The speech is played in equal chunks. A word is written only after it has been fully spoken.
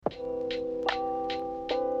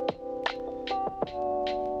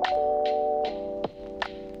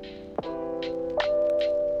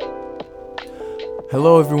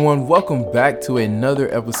Hello everyone, welcome back to another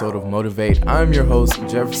episode of Motivate. I'm your host,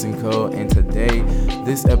 Jefferson Cole, and today,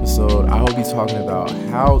 this episode, I will be talking about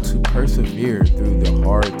how to persevere through the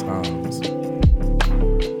hard times.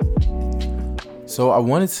 So I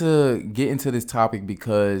wanted to get into this topic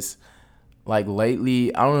because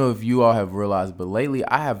lately, I don't know if you all have realized, but lately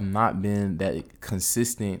I have not been that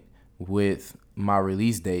consistent with my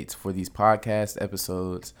release dates for these podcast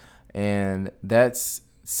episodes, and that's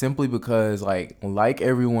simply because like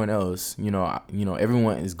everyone else,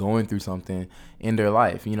 everyone is going through something in their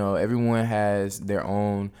life. Everyone has their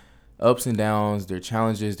own ups and downs, their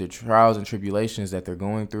challenges, their trials and tribulations that they're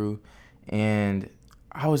going through. And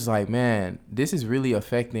I was like, man, this is really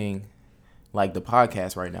affecting like the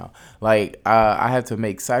podcast right now. I have to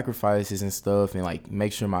make sacrifices and stuff and like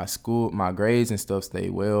make sure my grades and stuff stay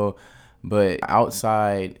well. But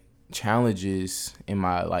outside challenges in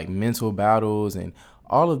my like mental battles and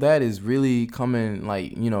all of that is really coming, I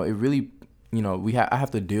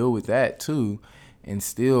have to deal with that too and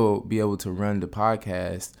still be able to run the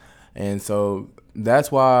podcast. And so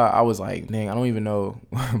that's why I was like, dang, I don't even know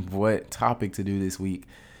what topic to do this week.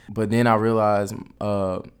 But then I realized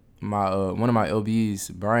my one of my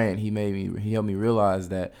LBs, Brian, he helped me realize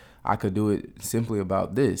that I could do it simply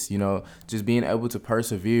about this, just being able to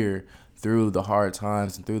persevere through the hard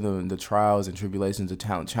times and through the trials and tribulations, the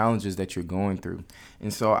challenges that you're going through.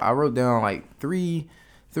 And so I wrote down like three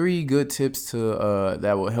good tips to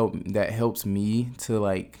that helps me to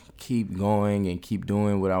like keep going and keep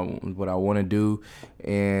doing what I want to do.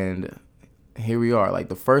 And here we are. Like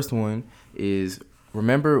the first one is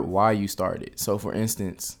remember why you started. So for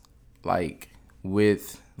instance, like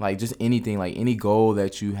with like just anything, like any goal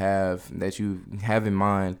that you have in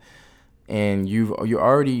mind, and you're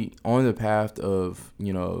already on the path of,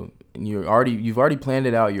 you've already planned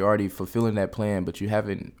it out, you're already fulfilling that plan, but you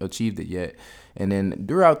haven't achieved it yet. And then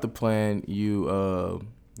throughout the plan, you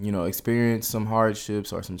experience some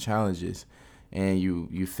hardships or some challenges, and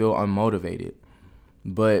you feel unmotivated.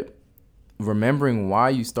 But remembering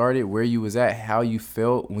why you started, where you was at, how you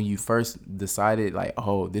felt when you first decided, like,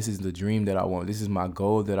 oh, this is the dream that I want, this is my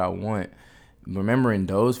goal that I want. Remembering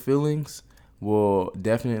those feelings will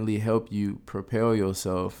definitely help you propel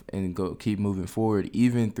yourself and keep moving forward,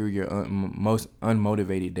 even through your most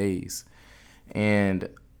unmotivated days. And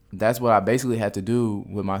that's what I basically had to do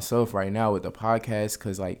with myself right now with the podcast,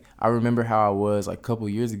 because like I remember how I was like a couple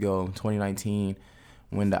years ago, 2019,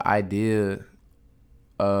 when the idea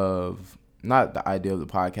of not the idea of the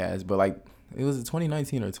podcast, but like it was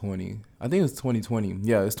 2019 or 20. I think it was 2020.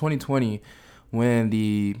 Yeah, it's 2020 when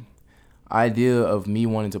the idea of me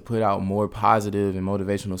wanting to put out more positive and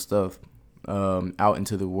motivational stuff out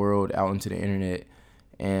into the world, out into the internet.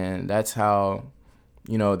 And that's how,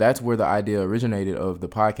 that's where the idea originated of the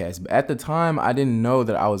podcast. But at the time, I didn't know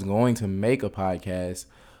that I was going to make a podcast,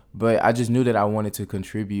 but I just knew that I wanted to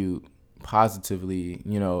contribute positively.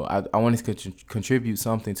 I wanted to contribute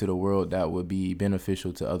something to the world that would be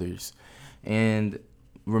beneficial to others. And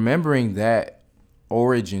remembering that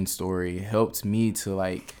origin story helped me to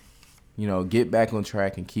like, get back on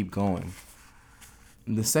track and keep going.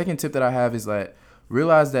 The second tip that I have is like,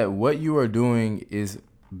 realize that what you are doing is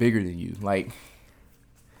bigger than you. I'm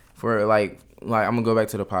gonna go back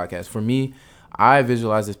to the podcast. For me, I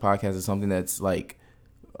visualize this podcast as something that's like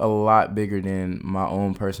a lot bigger than my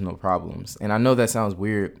own personal problems. And I know that sounds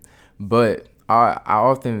weird, but I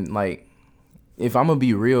often like, if I'm gonna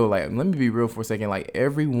be real, like, let me be real for a second. Like,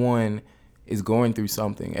 everyone is going through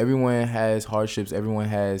something. Everyone has hardships. Everyone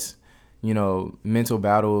has, mental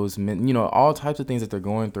battles, all types of things that they're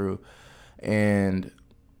going through. And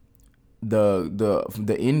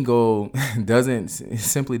the end goal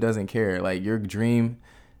simply doesn't care. Like, your dream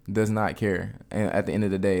does not care. And at the end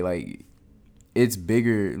of the day, like, it's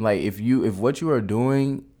bigger. Like, if what you are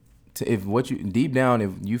doing, deep down,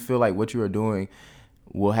 if you feel like what you are doing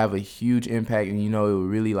will have a huge impact, and it will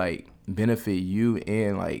really like benefit you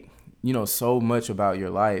and like, so much about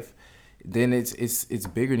your life, then it's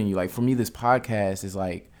bigger than you. Like, for me, this podcast is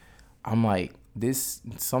like, I'm like, this,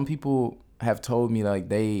 some people have told me like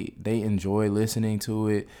they enjoy listening to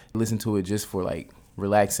it, listen to it just for like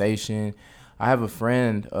relaxation. I have a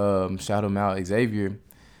friend, shout him out, Xavier,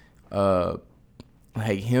 like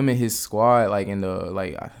him and his squad, like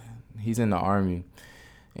he's in the Army,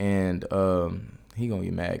 and he gonna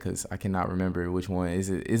get mad because I cannot remember which one.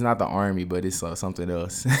 It's not the Army, but it's something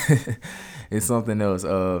else. It's something else.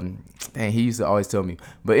 And he used to always tell me.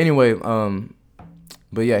 But anyway,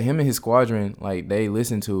 but yeah, him and his squadron, like, they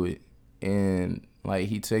listen to it, and Like,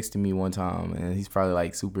 he texted me one time, and he's probably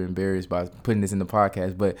like super embarrassed by putting this in the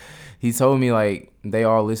podcast, but he told me like they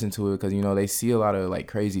all listen to it because, you know, they see a lot of like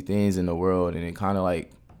crazy things in the world, and it kind of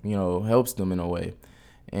like, you know, helps them in a way.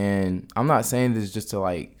 And I'm not saying this just to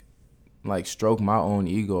like stroke my own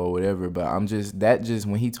ego or whatever, but I'm just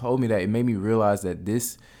when he told me that, it made me realize that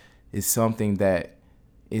this is something that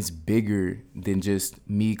is bigger than just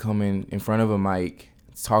me coming in front of a mic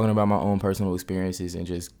talking about my own personal experiences and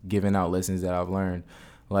just giving out lessons that I've learned.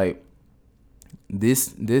 Like,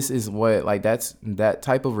 this is what, like, that's that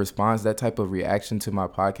type of response, that type of reaction to my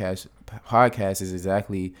podcast is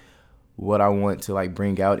exactly what I want to like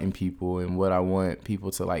bring out in people, and what I want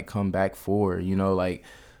people to like come back for, you know, like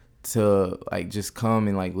to like just come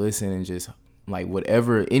and like listen, and just like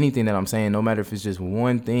whatever, anything that I'm saying, no matter if it's just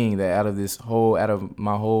one thing that out of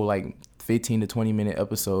my whole like 15 to 20 minute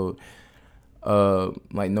episode,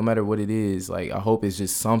 like no matter what it is, like I hope it's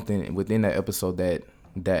just something within that episode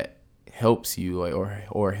that helps you, like,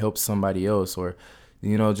 or helps somebody else, or,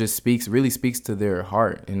 you know, just really speaks to their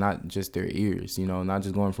heart and not just their ears, you know, not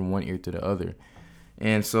just going from one ear to the other.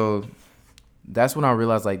 And so that's when I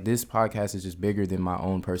realized like this podcast is just bigger than my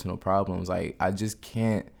own personal problems. Like, I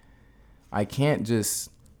can't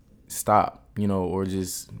just stop, you know, or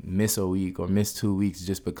just miss a week or miss 2 weeks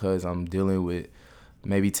just because I'm dealing with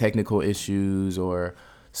maybe technical issues, or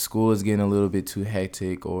school is getting a little bit too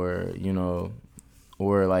hectic, or, you know,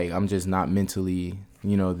 or like I'm just not mentally,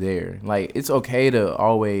 you know, there. Like, it's okay to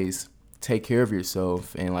always take care of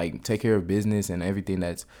yourself and like take care of business and everything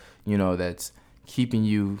that's, you know, that's keeping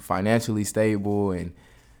you financially stable and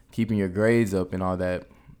keeping your grades up and all that.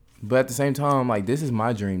 But at the same time, like, this is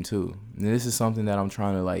my dream too. And this is something that I'm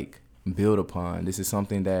trying to like build upon. This is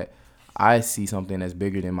something that I see something that's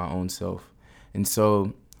bigger than my own self. And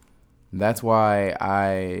so that's why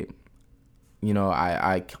I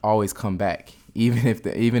always come back. Even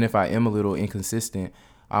if I am a little inconsistent,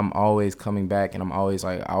 I'm always coming back, and I always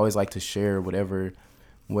like to share whatever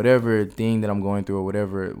thing that I'm going through, or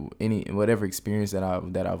whatever experience that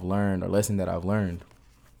I've learned, or lesson that I've learned.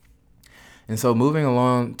 And so moving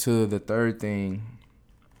along to the third thing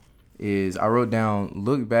is, I wrote down,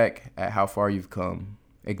 look back at how far you've come.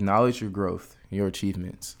 Acknowledge your growth, your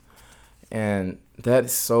achievements. And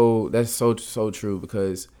that's so true,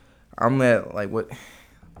 because I'm at like,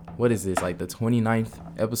 what is this, like the 29th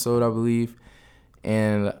episode, I believe.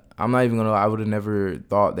 And I'm not even gonna lie, I would have never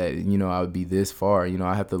thought that, you know, I would be this far. You know,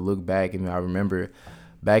 I have to look back, and I remember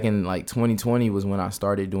back in like 2020 was when I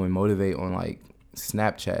started doing Motivate on like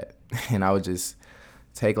Snapchat. And I would just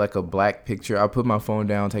take like a black picture. I'll put my phone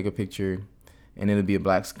down, take a picture, and it'll be a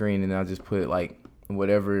black screen, and I'll just put like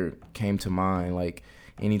whatever came to mind, like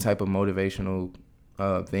any type of motivational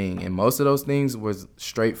thing. And most of those things was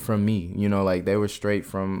straight from me, you know, like they were straight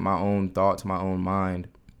from my own thoughts, my own mind.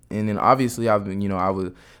 And then obviously I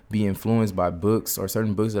would be influenced by books or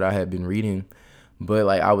certain books that I had been reading, but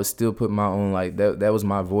like I would still put my own, like that was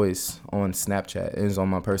my voice on Snapchat. It was on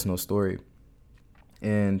my personal story.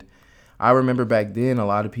 And I remember back then a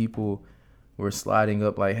lot of people were sliding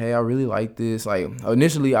up like, hey, I really like this. Like,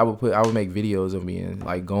 initially I would make videos of me and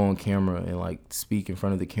like go on camera and like speak in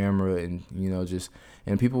front of the camera, and, you know,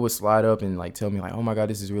 and people would slide up and like tell me like, oh my God,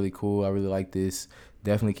 this is really cool. I really like this.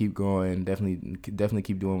 Definitely keep going. Definitely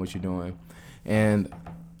keep doing what you're doing. And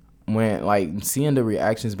when like seeing the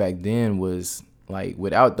reactions back then was like,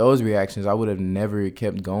 without those reactions, I would have never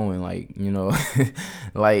kept going. Like, you know,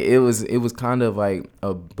 like it was kind of like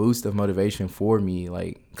a boost of motivation for me.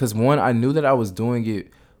 Like, cause one, I knew that I was doing it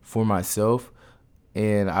for myself.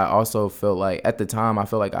 And I also felt like at the time, I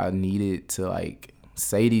felt like I needed to like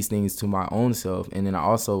say these things to my own self. And then I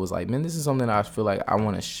also was like, man, this is something that I feel like I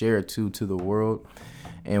want to share to the world.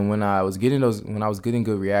 And when I was getting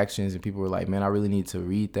good reactions, and people were like, man, I really need to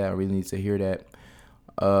read that. I really need to hear that.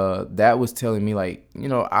 That was telling me like, you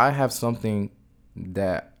know, I have something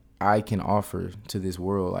that I can offer to this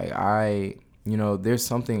world. Like there's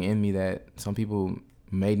something in me that some people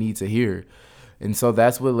may need to hear. And so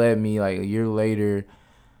that's what led me, like a year later,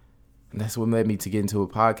 that's what led me to get into a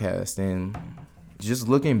podcast. And just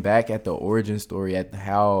looking back at the origin story, at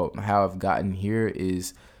how I've gotten here,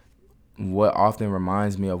 is what often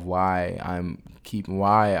reminds me of why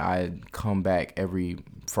I come back every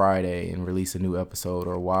Friday and release a new episode,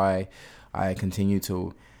 or why I continue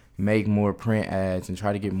to make more print ads and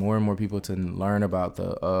try to get more and more people to learn about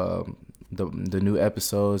the new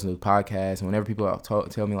episodes and the podcast. And whenever people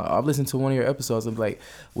tell me like, oh, I've listened to one of your episodes, I'm like,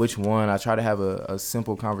 which one? I try to have a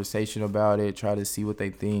simple conversation about it, try to see what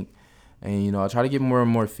they think. And, you know, I try to get more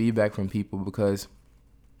and more feedback from people, because,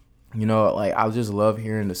 you know, like I just love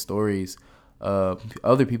hearing the stories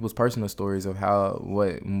other people's personal stories of how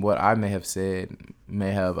what I may have said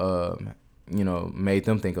may have made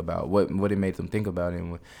them think about what it made them think about.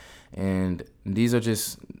 And these are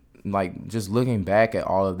just looking back at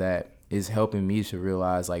all of that is helping me to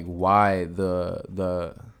realize like why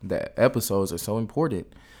the episodes are so important.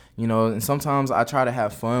 And sometimes I try to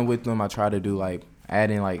have fun with them. I try to do like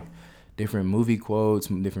add in like different movie quotes,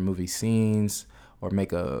 different movie scenes, or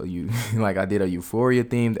make like I did a Euphoria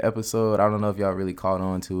themed episode. I don't know if y'all really caught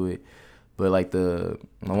on to it, but like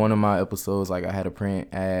one of my episodes, like I had a print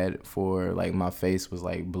ad for like my face was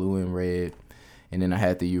like blue and red, and then I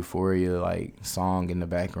had the Euphoria like song in the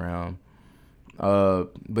background.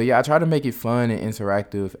 But yeah, I try to make it fun and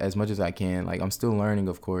interactive as much as I can. Like I'm still learning,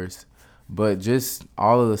 of course, but just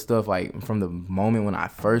all of the stuff like from the moment when I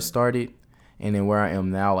first started and then where I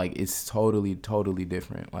am now, like it's totally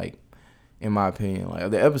different. Like in my opinion, like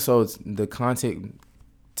the episodes, the content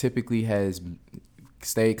typically has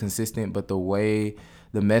stayed consistent, but the way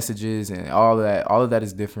the messages and all of that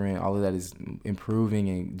is different. All of that is improving,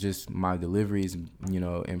 and just my delivery is,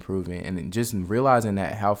 improving. And just realizing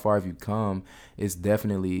that how far have you come is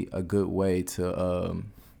definitely a good way to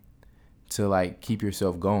like keep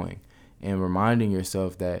yourself going and reminding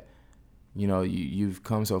yourself that, you've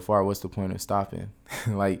come so far. What's the point of stopping?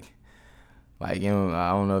 I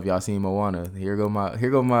don't know if y'all seen Moana. Here go my.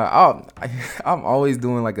 I'm always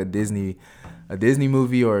doing like a Disney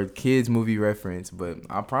movie or a kids movie reference, but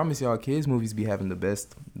I promise y'all, kids movies be having the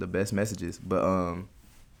best messages. But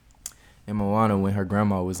in Moana, when her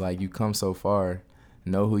grandma was like, "You come so far,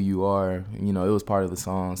 know who you are," it was part of the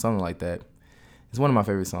song, something like that. It's one of my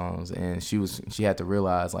favorite songs, and she had to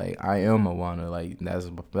realize like, I am Moana, like that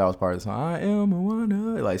was part of the song. I am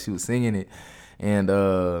Moana, like she was singing it, and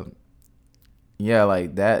yeah,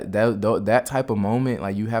 like that type of moment,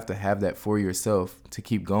 like you have to have that for yourself to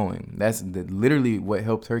keep going. That's literally what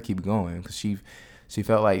helped her keep going, because she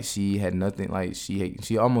felt like she had nothing, like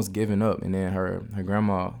she almost given up, and then her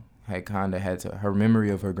grandma had her memory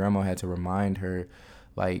of her grandma had to remind her,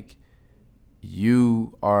 like,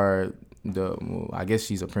 you are I guess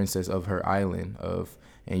she's a princess of her island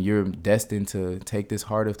and you're destined to take this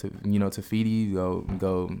heart of to Fidi,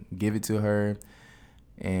 go give it to her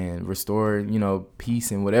and restore,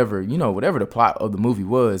 peace and whatever the plot of the movie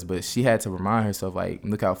was. But she had to remind herself, like,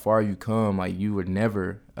 look how far you come. Like, you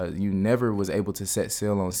never was able to set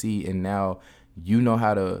sail on sea, and now you know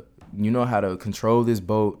how to control this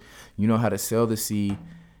boat. You know how to sail the sea.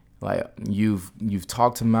 Like, you've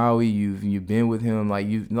talked to Maui. You've been with him. Like,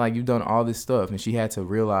 you've done all this stuff. And she had to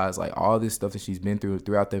realize, like, all this stuff that she's been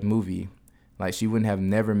throughout that movie. Like, she wouldn't have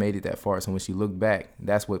never made it that far. So when she looked back,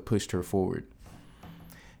 that's what pushed her forward.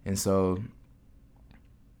 And so,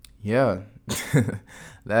 yeah,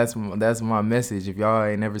 that's my message. If y'all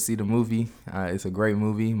ain't never see the movie, it's a great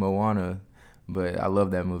movie, Moana. But I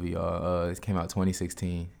love that movie, y'all. It came out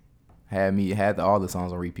 2016. Had all the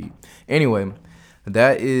songs on repeat. Anyway,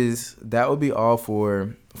 that would be all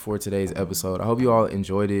for today's episode. I hope you all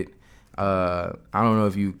enjoyed it. I don't know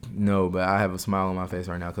if you know, but I have a smile on my face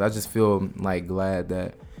right now because I just feel like glad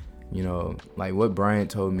that, like what Bryant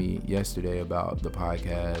told me yesterday about the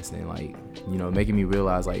podcast, and like, making me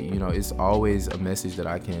realize, like, it's always a message that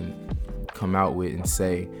I can come out with and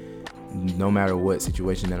say, no matter what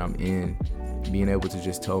situation that I'm in. Being able to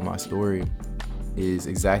just tell my story is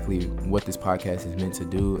exactly what this podcast is meant to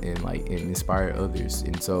do, and like inspire others.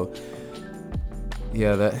 And so,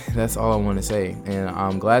 yeah, that's all I want to say. And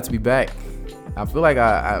I'm glad to be back. I feel like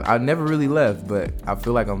I never really left, but I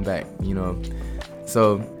feel like I'm back.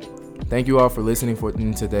 So thank you all for listening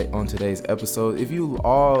on today's episode. If you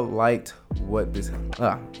all liked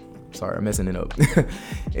sorry, I'm messing it up.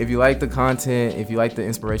 If you like the content, if you like the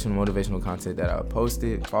inspirational, motivational content that I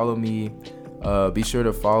posted, follow me. Be sure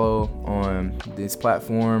to follow on this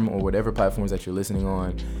platform or whatever platforms that you're listening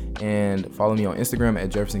on, and follow me on Instagram at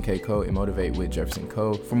Jefferson K. Co. and Motivate with Jefferson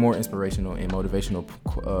Co. for more inspirational and motivational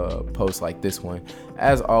posts like this one.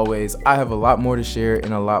 As always, I have a lot more to share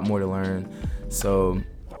and a lot more to learn. So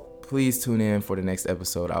please tune in for the next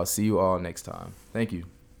episode. I'll see you all next time. Thank you.